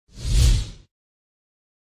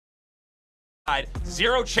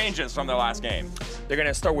0 changes from their last game. They're going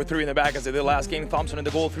to start with 3 in the back as they did last game. Thompson in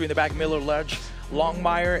the goal, 3 in the back, Miller, Ledge,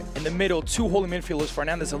 Longmire in the middle, 2 holding midfielders,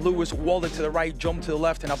 Fernandez and Lewis, Walden to the right, Jump to the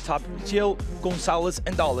left, and up top, Gil, Gonzalez,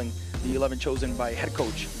 and Darling, the 11 chosen by head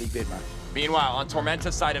coach Lee Bidman. Meanwhile, on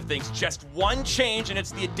Tormenta's side of things, just 1 change, and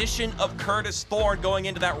it's the addition of Curtis Thorne going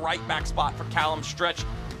into that right back spot for Callum Stretch.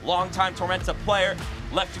 Longtime Tormenta player,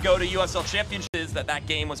 left to go to USL Championship that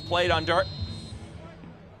game was played under.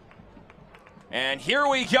 And here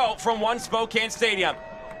we go from One Spokane Stadium.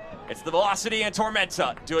 It's the Velocity and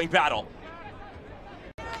Tormenta doing battle.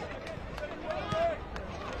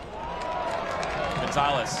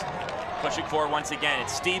 Gonzalez pushing forward once again.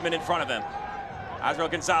 It's Steedman in front of him. Azrael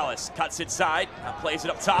Gonzalez cuts inside, plays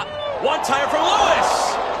it up top. One-timer from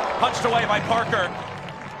Lewis! Punched away by Parker.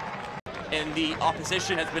 And the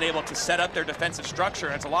opposition has been able to set up their defensive structure,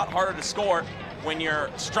 and it's a lot harder to score when you're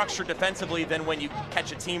structured defensively than when you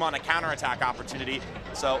catch a team on a counterattack opportunity.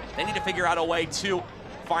 So they need to figure out a way to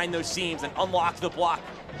find those seams and unlock the block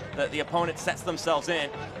that the opponent sets themselves in.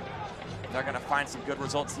 They're going to find some good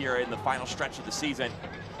results here in the final stretch of the season.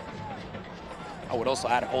 I would also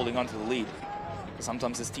add holding on to the lead.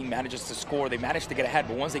 Sometimes this team manages to score, they manage to get ahead,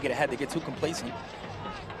 but once they get ahead, they get too complacent.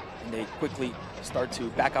 And they quickly start to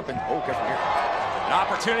back up and, oh, careful here. An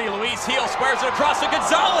opportunity, Luis Heel squares it across to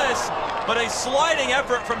Gonzalez, but a sliding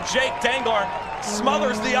effort from Jake Dangler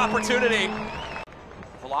smothers the opportunity.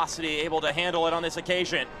 Velocity able to handle it on this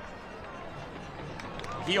occasion.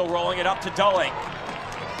 Heel rolling it up to Dulling.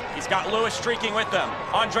 He's got Lewis streaking with them.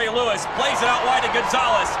 Andre Lewis plays it out wide to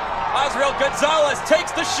Gonzalez. Azrael Gonzalez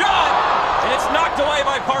takes the shot, and it's knocked away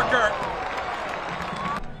by Parker.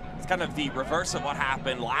 It's kind of the reverse of what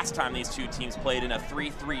happened last time these two teams played in a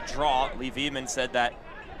 3-3 draw. Lee Veeman said that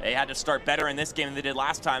they had to start better in this game than they did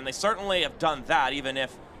last time. They certainly have done that, even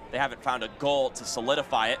if they haven't found a goal to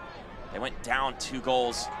solidify it. They went down 2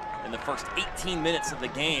 goals in the first 18 minutes of the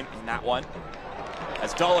game in that one.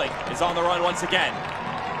 As Dulling is on the run once again.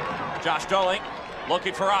 Josh Dulling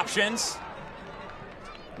looking for options.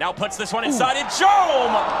 Now puts this one inside, and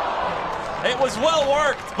Jome! It was well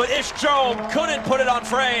worked, but Ish Jome couldn't put it on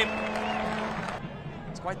frame.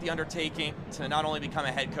 It's quite the undertaking to not only become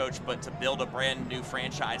a head coach, but to build a brand new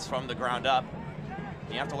franchise from the ground up.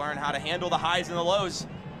 You have to learn how to handle the highs and the lows.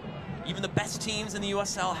 Even the best teams in the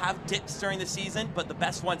USL have dips during the season, but the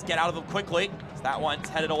best ones get out of them quickly. So that one's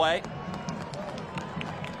headed away.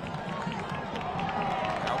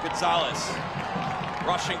 Now Gonzalez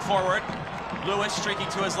rushing forward. Lewis streaking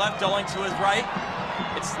to his left, Dulling to his right.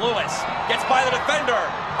 It's Lewis, gets by the defender.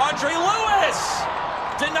 Andre Lewis!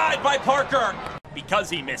 Denied by Parker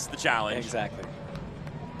because he missed the challenge. Exactly.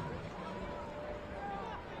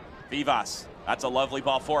 Vivas, that's a lovely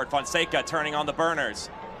ball forward. Fonseca turning on the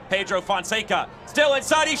burners. Pedro Fonseca, still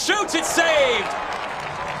inside, he shoots, it's saved!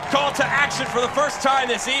 Call to action for the first time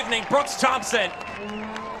this evening, Brooks Thompson.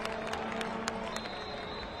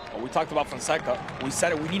 We talked about Fonseca. We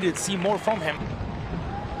said it, we needed to see more from him.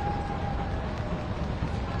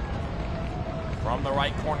 From the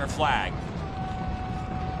right corner flag.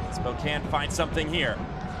 Spokane finds something here.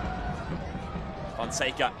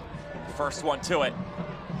 Fonseca, first one to it.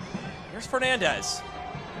 Here's Fernandez.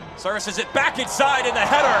 Services it back inside, and the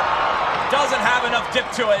header doesn't have enough dip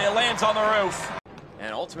to it. It lands on the roof.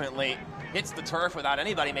 And ultimately hits the turf without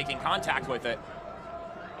anybody making contact with it.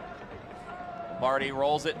 Barty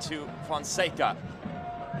rolls it to Fonseca.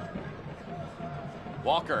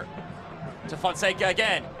 Walker to Fonseca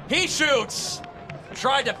again. He shoots!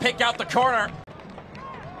 Tried to pick out the corner.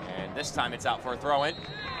 And this time it's out for a throw-in.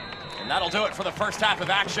 And that'll do it for the first half of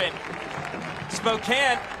action.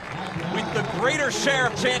 Spokane with the greater share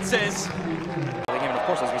of chances. And of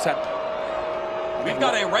course, as we said, we've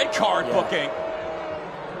got a red card booking.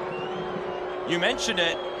 You mentioned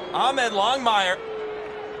it. Ahmed Longmire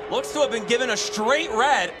looks to have been given a straight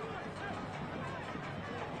red.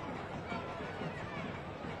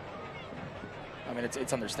 I mean,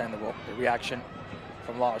 it's understandable, the reaction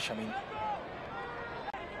from Losh. I mean,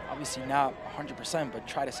 obviously not 100%, but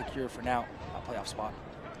try to secure for now a playoff spot.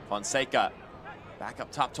 Fonseca back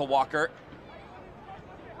up top to Walker.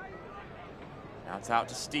 Now it's out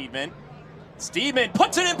to Steedman. Steedman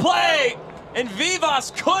puts it in play, and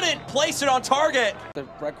Vivas couldn't place it on target. The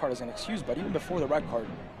red card is an excuse, but even before the red card,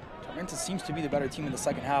 Tormenta seems to be the better team in the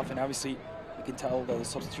second half, and obviously you can tell that the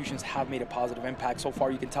substitutions have made a positive impact. So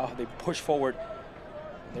far you can tell how they push forward.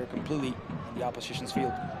 They're completely in the opposition's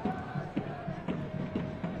field.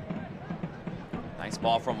 Nice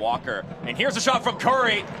ball from Walker. And here's a shot from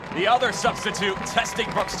Curry, the other substitute, testing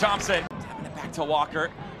Brooks Thompson. Tapping it back to Walker.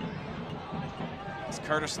 As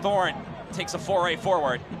Curtis Thorne takes a foray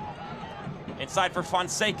forward. Inside for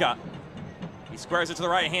Fonseca. He squares it to the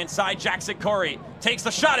right-hand side. Jackson Curry takes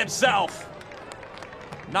the shot himself.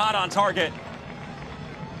 Not on target.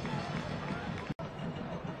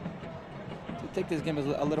 To take this game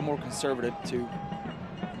a little more conservative, to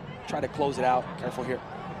try to close it out. Careful here.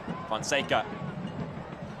 Fonseca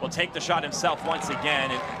will take the shot himself once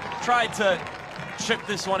again and tried to chip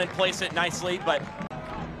this one and place it nicely, but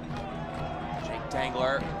Jake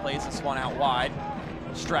Dangler plays this one out wide.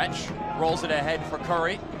 Stretch, rolls it ahead for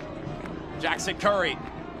Curry. Jackson Curry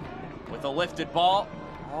with a lifted ball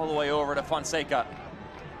all the way over to Fonseca.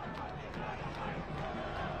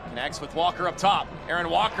 Connects with Walker up top. Aaron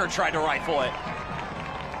Walker tried to rifle it.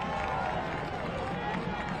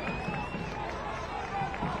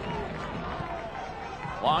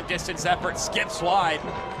 Long distance effort, skips wide.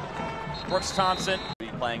 Brooks Thompson be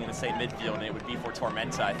playing in the same midfield, and it would be for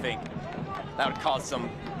Tormenta, I think. That would cause some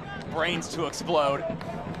brains to explode.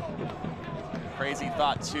 Crazy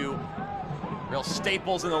thought, two real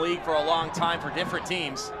staples in the league for a long time for different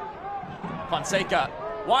teams. Fonseca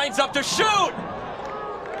winds up to shoot!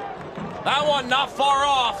 That one not far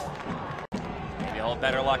off. Maybe a little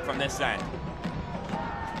better luck from this end.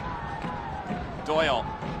 Doyle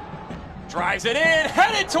drives it in,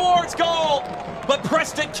 headed towards goal, but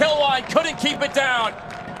Preston Kilwine couldn't keep it down.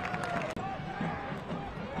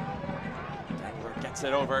 Dangler gets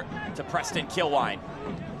it over to Preston Kilwine.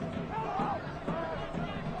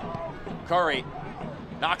 Curry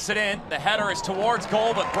knocks it in. The header is towards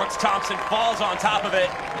goal, but Brooks Thompson falls on top of it.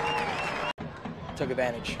 Took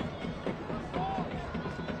advantage.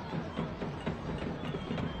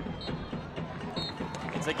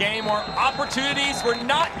 It's a game where opportunities were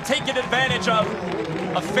not taken advantage of.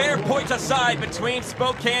 A fair point aside between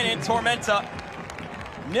Spokane and Tormenta.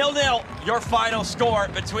 0-0, your final score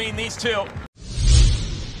between these two.